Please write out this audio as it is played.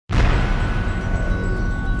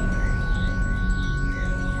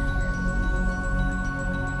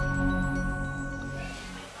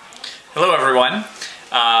Hello everyone,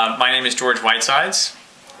 my name is George Whitesides.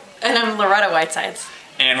 And I'm Loretta Whitesides.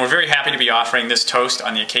 And we're very happy to be offering this toast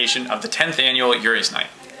on the occasion of the 10th annual Yuri's Night.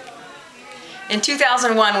 In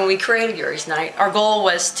 2001, when we created Yuri's Night, our goal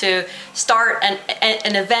was to start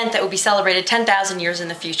an event that would be celebrated 10,000 years in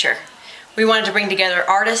the future. We wanted to bring together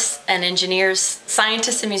artists and engineers,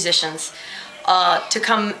 scientists and musicians to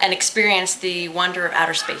come and experience the wonder of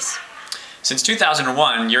outer space. Since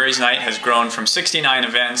 2001, Yuri's Night has grown from 69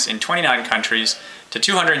 events in 29 countries to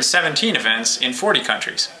 217 events in 40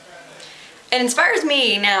 countries. It inspires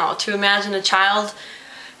me now to imagine a child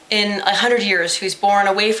in 100 years who's born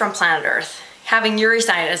away from planet Earth, having Yuri's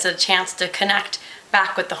Night as a chance to connect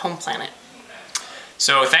back with the home planet.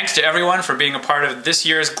 So thanks to everyone for being a part of this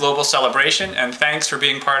year's global celebration, and thanks for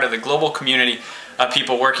being part of the global community of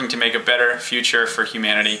people working to make a better future for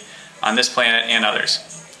humanity on this planet and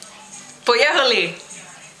others. Poyaholi!